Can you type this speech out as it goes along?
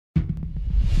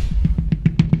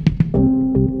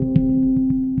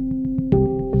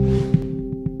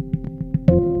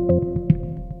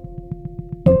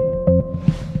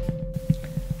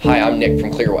Hi, I'm Nick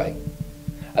from Clearway.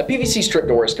 A PVC strip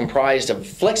door is comprised of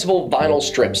flexible vinyl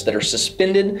strips that are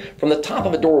suspended from the top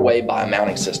of a doorway by a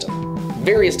mounting system.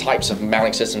 Various types of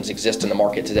mounting systems exist in the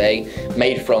market today,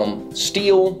 made from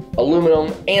steel,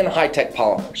 aluminum, and high-tech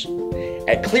polymers.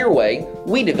 At Clearway,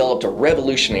 we developed a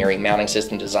revolutionary mounting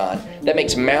system design that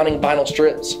makes mounting vinyl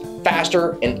strips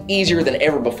faster and easier than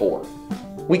ever before.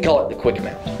 We call it the Quick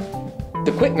Mount.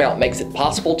 The Quick Mount makes it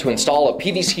possible to install a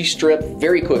PVC strip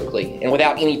very quickly and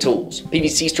without any tools.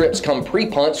 PVC strips come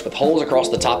pre-punched with holes across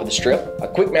the top of the strip. A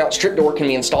Quick Mount strip door can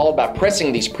be installed by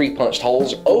pressing these pre-punched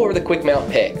holes over the Quick Mount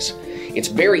pegs. It's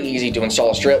very easy to install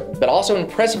a strip, but also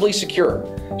impressively secure.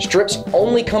 Strips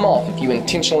only come off if you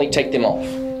intentionally take them off.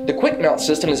 The Quick Mount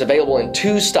system is available in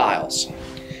two styles.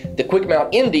 The Quick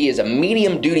Mount ND is a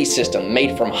medium-duty system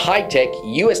made from high-tech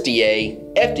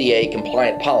USDA, FDA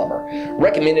compliant polymer,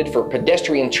 recommended for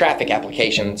pedestrian traffic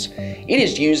applications. It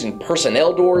is used in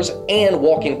personnel doors and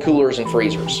walk-in coolers and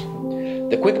freezers.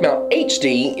 The Quick Mount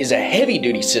HD is a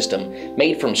heavy-duty system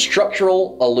made from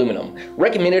structural aluminum,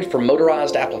 recommended for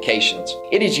motorized applications.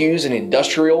 It is used in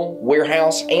industrial,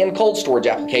 warehouse, and cold storage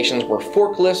applications where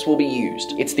forklifts will be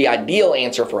used. It's the ideal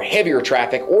answer for heavier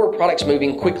traffic or products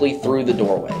moving quickly through the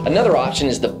doorway. Another option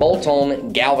is the bolt-on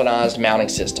galvanized mounting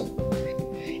system.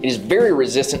 It is very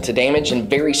resistant to damage and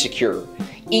very secure.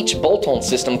 Each bolt-on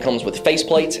system comes with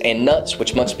faceplates and nuts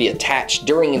which must be attached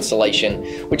during installation,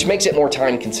 which makes it more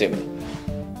time-consuming.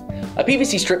 A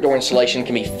PVC strip door installation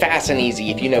can be fast and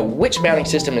easy if you know which mounting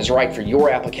system is right for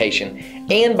your application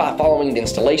and by following the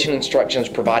installation instructions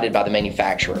provided by the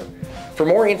manufacturer. For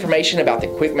more information about the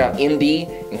Quick Mount ND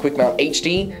and Quick Mount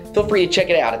HD, feel free to check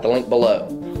it out at the link below.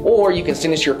 Or you can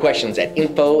send us your questions at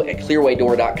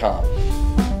info@clearwaydoor.com.